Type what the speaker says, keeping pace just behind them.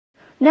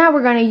Now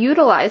we're going to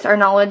utilize our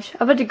knowledge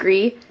of a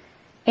degree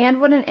and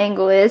what an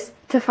angle is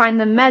to find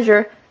the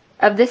measure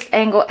of this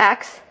angle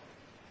x,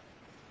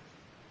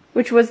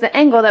 which was the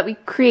angle that we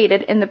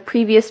created in the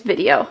previous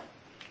video.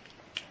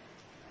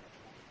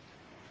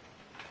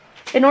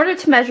 In order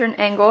to measure an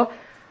angle,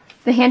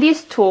 the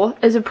handiest tool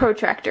is a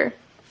protractor.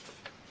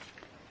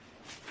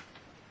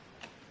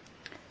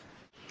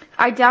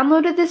 I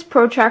downloaded this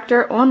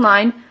protractor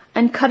online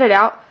and cut it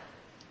out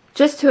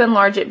just to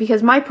enlarge it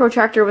because my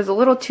protractor was a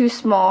little too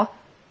small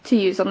to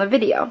use on the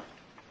video.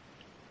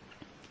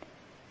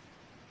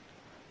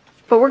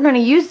 But we're going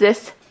to use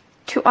this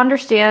to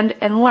understand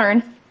and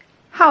learn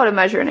how to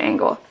measure an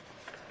angle.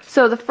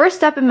 So the first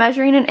step in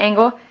measuring an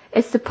angle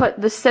is to put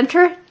the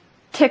center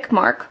tick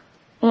mark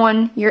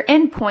on your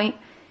end point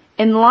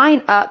and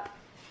line up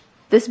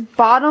this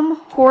bottom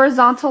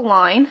horizontal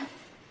line,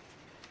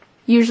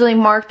 usually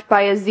marked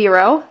by a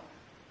 0,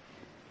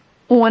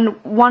 on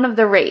one of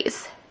the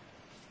rays.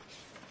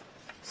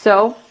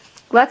 So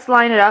let's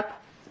line it up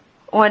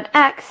on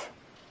X,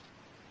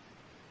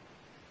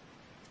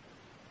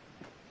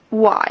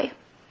 Y.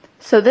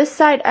 So this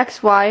side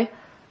XY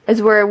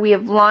is where we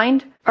have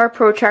lined our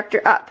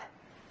protractor up.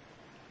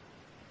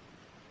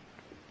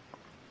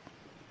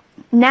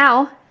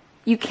 Now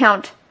you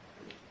count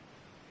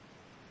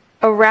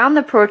around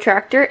the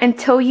protractor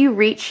until you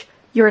reach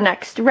your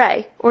next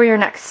ray or your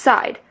next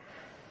side.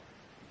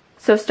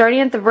 So starting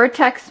at the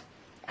vertex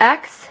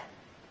X,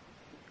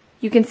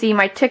 you can see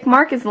my tick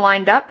mark is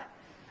lined up,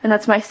 and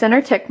that's my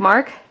center tick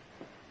mark.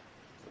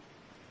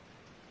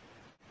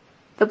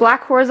 The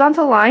black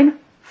horizontal line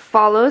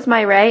follows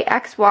my ray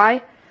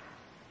XY,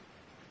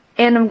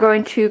 and I'm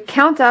going to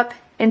count up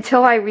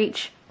until I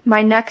reach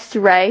my next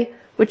ray,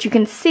 which you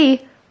can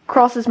see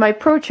crosses my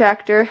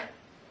protractor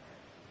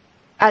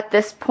at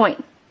this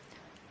point.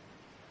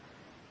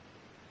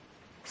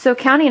 So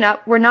counting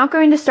up, we're not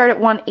going to start at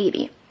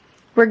 180.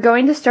 We're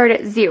going to start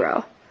at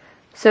 0.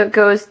 So it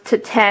goes to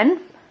 10,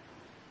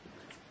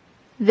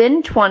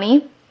 then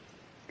 20,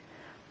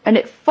 and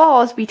it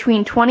falls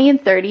between 20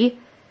 and 30.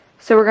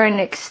 So we're going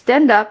to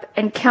extend up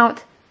and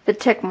count the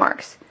tick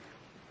marks.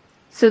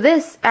 So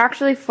this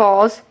actually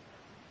falls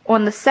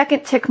on the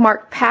second tick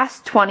mark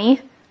past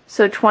 20,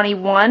 so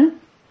 21,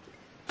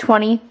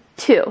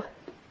 22.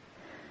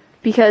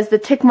 Because the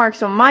tick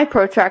marks on my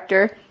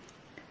protractor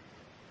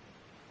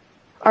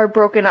are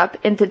broken up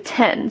into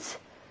tens.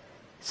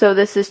 So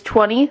this is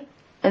 20,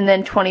 and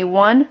then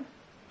 21,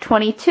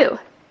 22.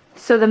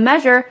 So the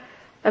measure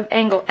of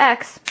angle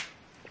X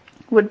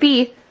would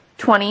be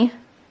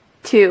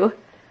 22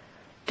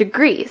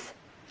 degrees.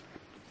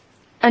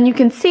 And you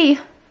can see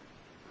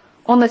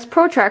on this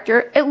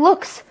protractor, it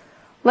looks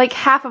like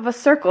half of a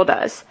circle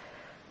does.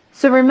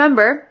 So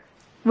remember,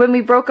 when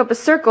we broke up a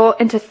circle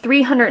into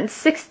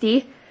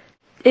 360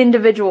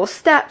 individual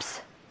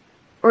steps,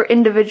 or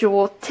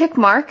individual tick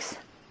marks,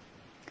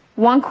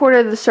 1/4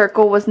 of the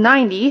circle was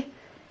 90,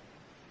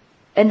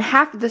 and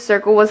half of the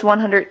circle was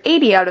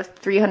 180 out of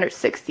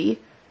 360,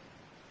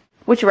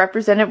 which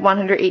represented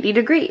 180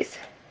 degrees.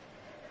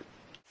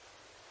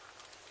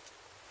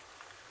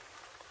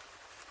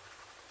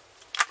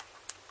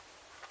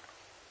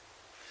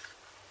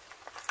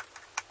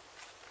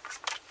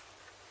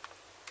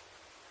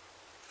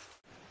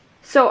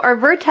 So our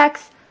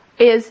vertex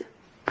is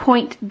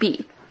point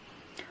B.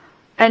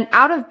 And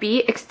out of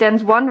B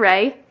extends one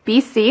ray,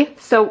 BC,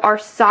 so our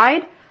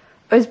side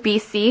is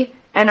BC,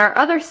 and our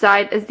other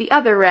side is the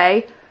other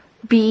ray,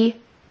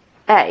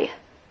 BA.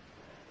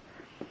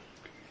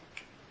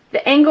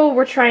 The angle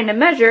we're trying to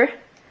measure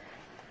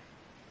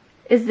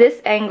is this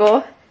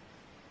angle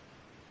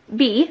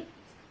B,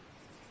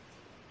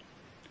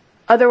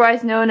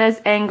 otherwise known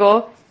as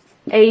angle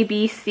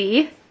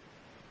ABC,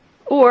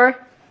 or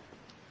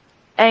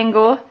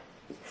angle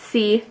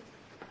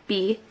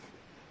CBA.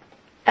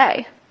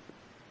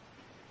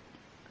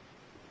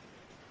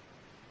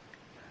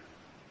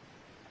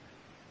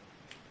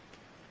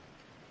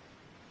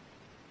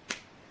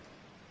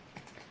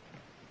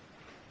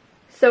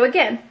 So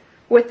again,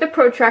 with the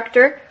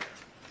protractor,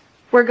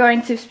 we're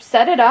going to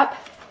set it up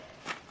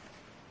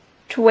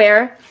to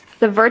where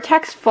the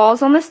vertex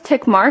falls on this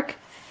tick mark,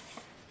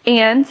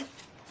 and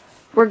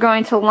we're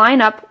going to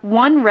line up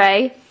one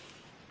ray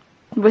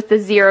with the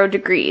 0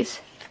 degrees.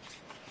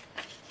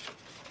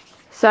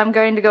 So I'm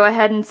going to go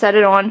ahead and set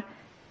it on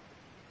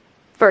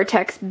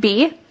vertex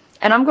B,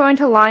 and I'm going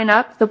to line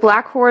up the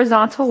black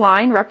horizontal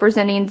line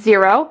representing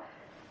 0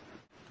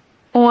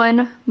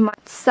 on my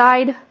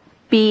side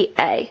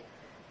BA.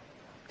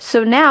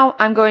 So now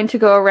I'm going to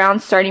go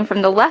around starting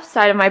from the left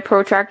side of my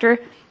protractor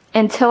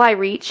until I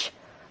reach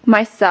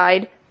my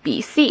side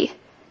BC.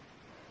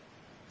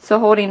 So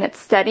holding it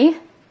steady,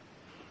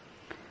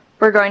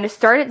 we're going to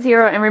start at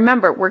 0, and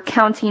remember, we're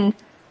counting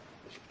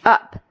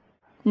up,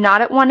 not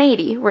at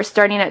 180, we're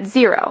starting at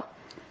 0.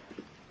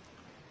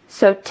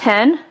 So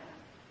 10,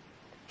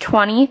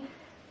 20,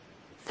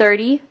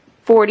 30,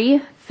 40,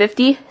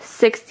 50,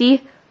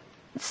 60,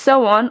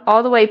 so on,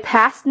 all the way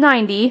past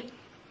 90,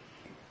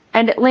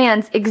 and it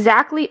lands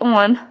exactly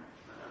on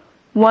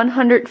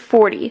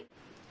 140.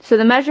 So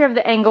the measure of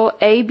the angle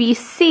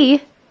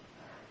ABC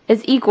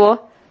is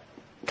equal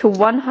to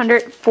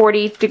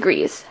 140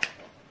 degrees.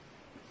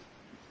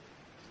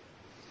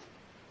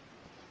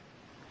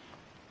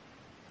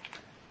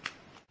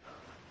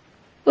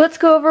 Let's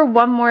go over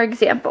one more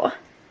example.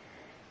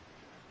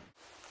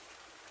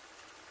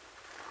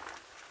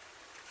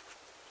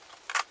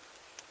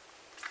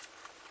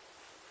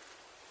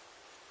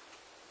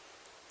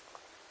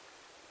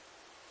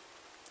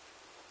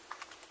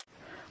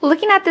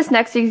 Looking at this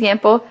next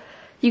example,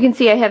 you can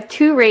see I have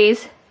two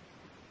rays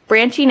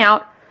branching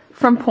out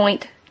from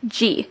point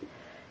G.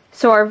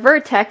 So our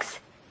vertex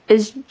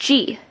is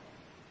G.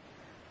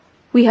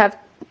 We have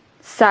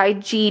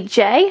side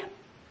GJ,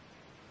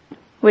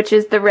 which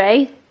is the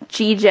ray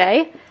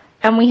GJ,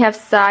 and we have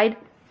side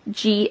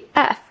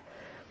GF,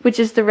 which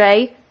is the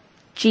ray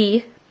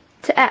G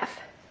to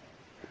F.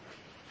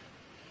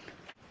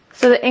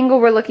 So the angle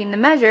we're looking to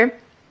measure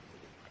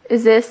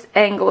is this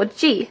angle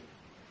G.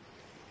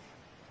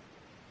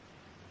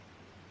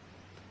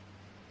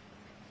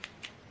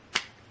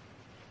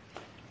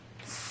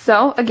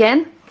 So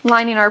again,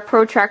 lining our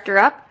protractor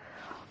up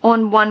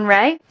on one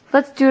ray.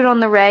 Let's do it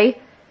on the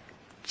ray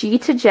G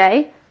to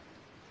J.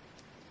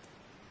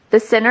 The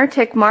center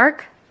tick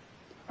mark,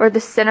 or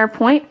the center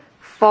point,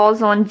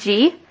 falls on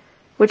G,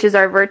 which is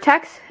our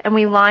vertex, and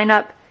we line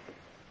up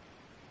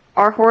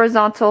our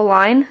horizontal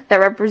line that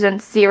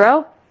represents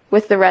 0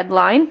 with the red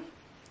line.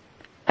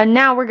 And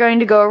now we're going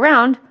to go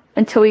around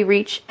until we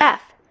reach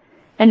F.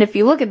 And if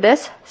you look at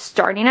this,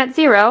 starting at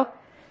 0,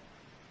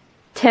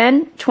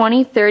 10,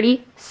 20,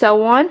 30,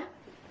 so on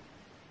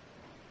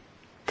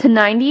to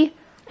 90,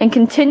 and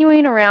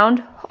continuing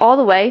around all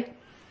the way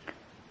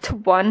to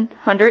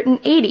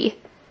 180.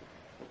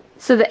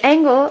 So the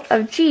angle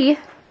of G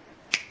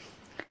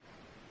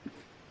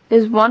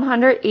is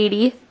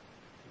 180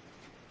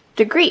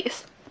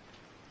 degrees.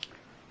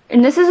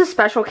 And this is a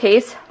special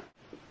case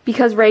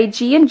because ray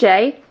G and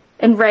J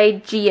and ray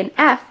G and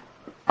F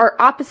are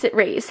opposite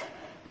rays,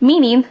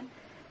 meaning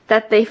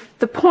that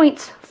the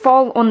points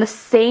fall on the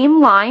same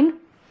line.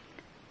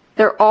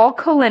 They're all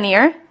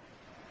collinear,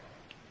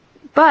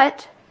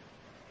 but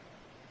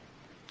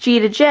G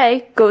to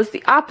J goes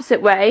the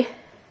opposite way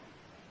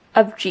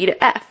of G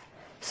to F.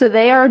 So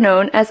they are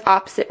known as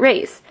opposite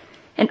rays.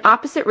 And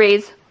opposite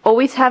rays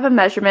always have a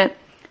measurement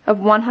of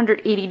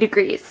 180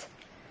 degrees.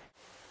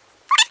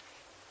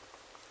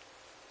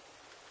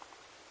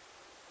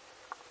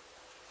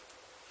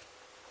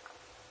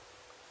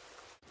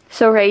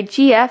 So ray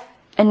GF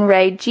and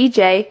ray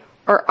GJ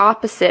are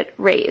opposite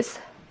rays.